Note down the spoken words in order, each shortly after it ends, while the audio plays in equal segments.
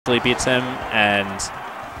beats him, and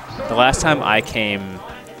the last time I came,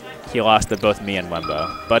 he lost to both me and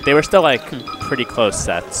Wembo. But they were still like pretty close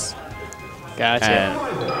sets. Gotcha.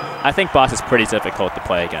 And I think Boss is pretty difficult to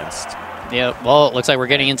play against. Yeah, well, it looks like we're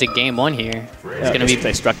getting into game one here. It's going to be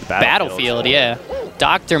they struck the Battlefield, yeah.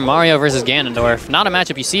 Dr. Mario versus Ganondorf. Not a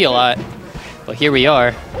matchup you see a lot, but here we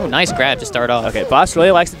are. Oh, nice grab to start off. Okay, Boss really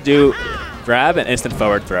likes to do grab and instant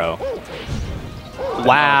forward throw.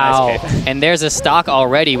 Wow. Nice. And there's a stock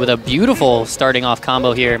already with a beautiful starting off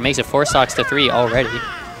combo here. Makes it 4 stocks to 3 already.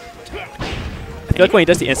 I feel like when he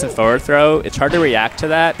does the instant forward throw, it's hard to react to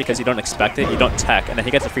that because you don't expect it, you don't tech, and then he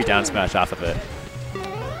gets a free down smash off of it.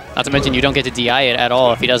 Not to mention you don't get to DI it at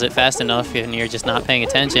all if he does it fast enough and you're just not paying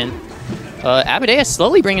attention. Abadeus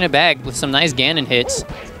slowly bringing it back with some nice Ganon hits.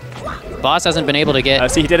 Boss hasn't been able to get...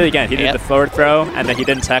 See, he did it again. He did the forward throw, and then he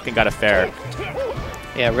didn't tech and got a fair.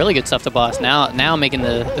 Yeah, really good stuff to Boss. Now making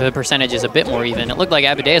the percentages a bit more even. It looked like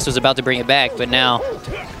Abadeus was about to bring it back, but now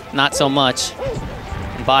not so much.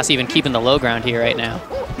 And Boss even keeping the low ground here right now.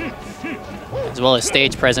 As well as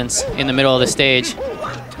stage presence in the middle of the stage.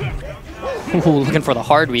 Ooh, looking for the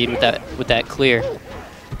hard read with that clear.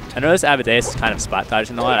 I notice Abadeus is kind of spot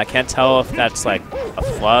dodging a lot. I can't tell if that's like a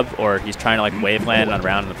flub or he's trying to like wave land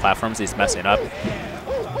around the platforms he's messing up.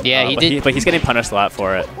 Yeah, he did. But he's getting punished a lot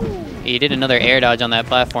for it. He did another air dodge on that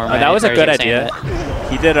platform. That was a good idea.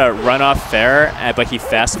 He did a runoff fair, but he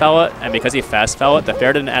fast fell it, and because he fast fell it, the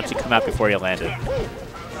fair didn't actually come out before he landed.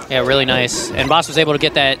 Yeah, really nice. And Boss was able to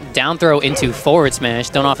get that down throw into forward smash.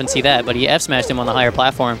 Don't often see that, but he F smashed him on the higher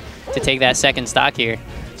platform to take that second stock here.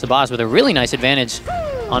 So Boss with a really nice advantage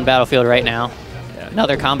on Battlefield right now. Yeah.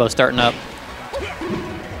 Another combo starting up.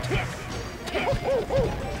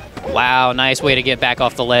 Wow, nice way to get back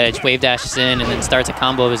off the ledge. Wave dashes in and then starts a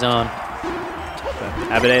combo of his own.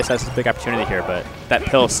 Abadeus has a big opportunity here, but that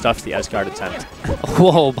pill stuffs the S-guard attempt.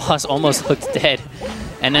 Whoa, Boss almost looked dead.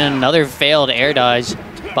 And then another failed air dodge.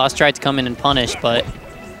 Boss tried to come in and punish, but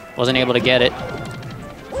wasn't able to get it.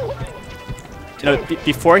 You know,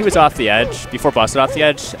 before he was off the edge, before Boss was off the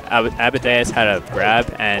edge, Abadeus had a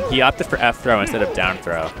grab, and he opted for F throw instead of down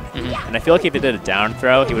throw. And I feel like if he did a down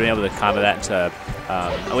throw, he would have been able to combo that into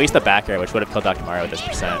at least the back air, which would have killed Dr. Mario with this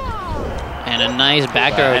percent. And a nice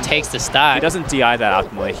back throw takes the stock. He doesn't DI that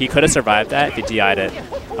optimally. He could have survived that if he DI'd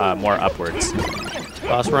it more upwards.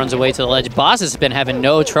 Boss runs away to the ledge. Boss has been having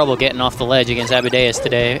no trouble getting off the ledge against Abadeus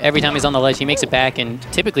today. Every time he's on the ledge, he makes it back and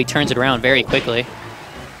typically turns it around very quickly.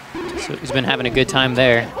 So he's been having a good time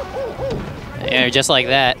there. Yeah, just like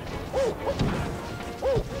that.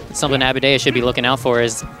 Something Abadeus should be looking out for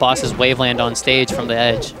is Boss's waveland on stage from the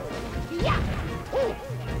edge.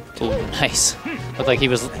 Ooh, nice. Looked like he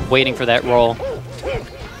was waiting for that roll.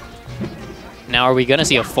 Now are we going to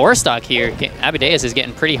see a 4 stock here? Abadeus is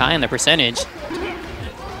getting pretty high in the percentage.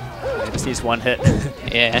 He just needs one hit.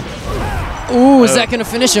 Yeah. Ooh, is that going to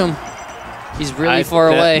finish him? He's really far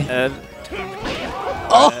away.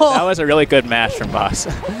 That was a really good match from Boss.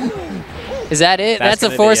 Is that it? That's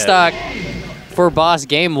a 4 stock for Boss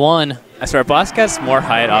game 1. I swear, Boss gets more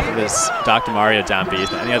height off of his Dr. Mario down B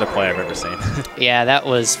than any other player I've ever seen. Yeah, that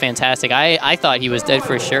was fantastic. I thought he was dead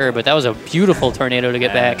for sure, but that was a beautiful tornado to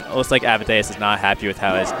get back. It looks like Abadeus is not happy with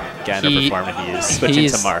how his Ganondorf performance he is switching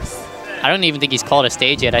to Marth. I don't even think he's called a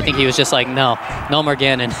stage yet. I think he was just like, no more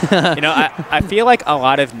Ganon. You know, I feel like a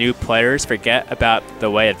lot of new players forget about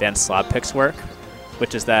the way advanced slot picks work,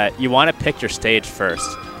 which is that you want to pick your stage first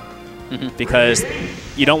because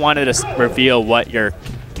you don't want to just reveal what your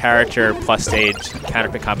character plus stage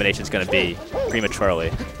counterpick combination is going to be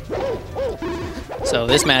prematurely. So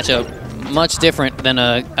this matchup, much different than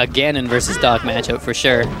a Ganon versus Doc matchup for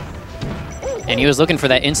sure. And he was looking for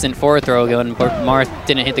that instant forward throw going, but Marth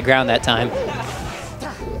didn't hit the ground that time.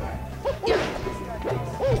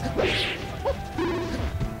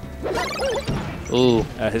 Ooh.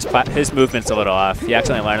 His movement's a little off. He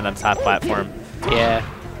accidentally landed on the top platform. Yeah.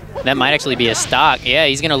 That might actually be a stock. Yeah,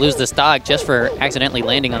 he's going to lose the stock just for accidentally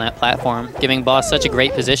landing on that platform, giving Boss such a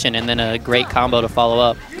great position and then a great combo to follow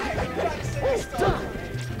up.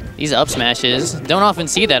 These up smashes, don't often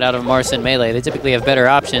see that out of Marth and Melee. They typically have better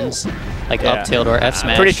options, like up tilt or F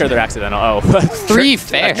smash. I'm pretty sure they're accidental. Oh, 3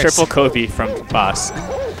 fairs. Triple Kobe from Boss.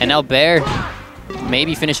 And now Bear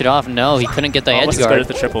maybe finish it off. No, he couldn't get the edge guard. Almost as good as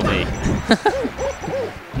the triple knee.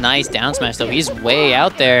 Nice down smash, though. He's way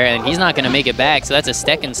out there, and he's not going to make it back, so that's a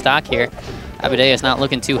second stock here. Abadeus not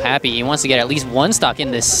looking too happy. He wants to get at least 1 stock in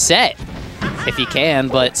this set, if he can,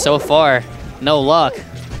 but so far, no luck.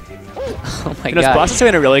 Oh my god. Boss is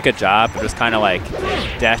doing a really good job of just kind of like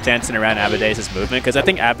dash dancing around Abadeus' movement, because I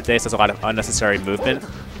think Abadeus has a lot of unnecessary movement.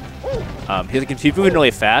 He's moving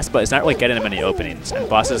really fast, but it's not really getting him any openings, and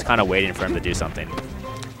Boss is kind of waiting for him to do something.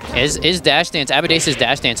 His dash dance, Abadeus'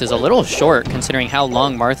 dash dance is a little short considering how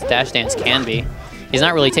long Marth's dash dance can be. He's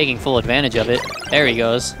not really taking full advantage of it. There he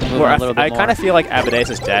goes. I kind of feel like Abadeus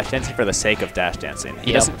is dash dancing for the sake of dash dancing.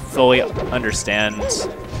 He doesn't fully understand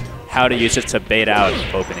how to use it to bait out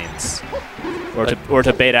openings or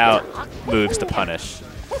to bait out moves to punish.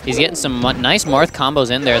 He's getting some nice Marth combos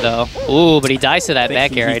in there, though. Ooh, but he dies to that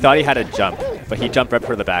back air. He thought he had a jump, but he jumped right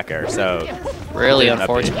for the back air, so... Really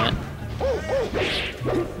unfortunate.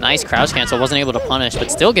 Nice crouch cancel. Wasn't able to punish, but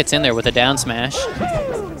still gets in there with a down smash.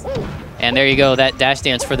 And there you go, that dash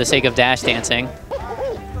dance for the sake of dash dancing.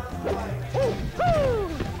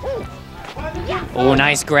 Oh,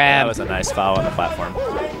 nice grab. That was a nice foul on the platform.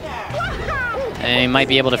 And he might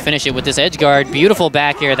be able to finish it with this edge guard. Beautiful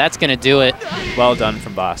back air. That's going to do it. Well done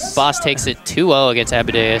from Boss. Boss takes it 2-0 against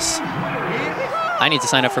Abadeus. I need to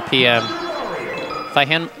sign up for PM. If I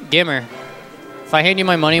hand GimR, if I hand you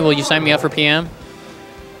my money, will you sign me up for PM?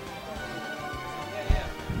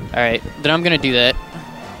 All right, then I'm going to do that.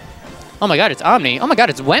 Oh my god, it's Omni. Oh my god,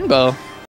 it's Wenbo.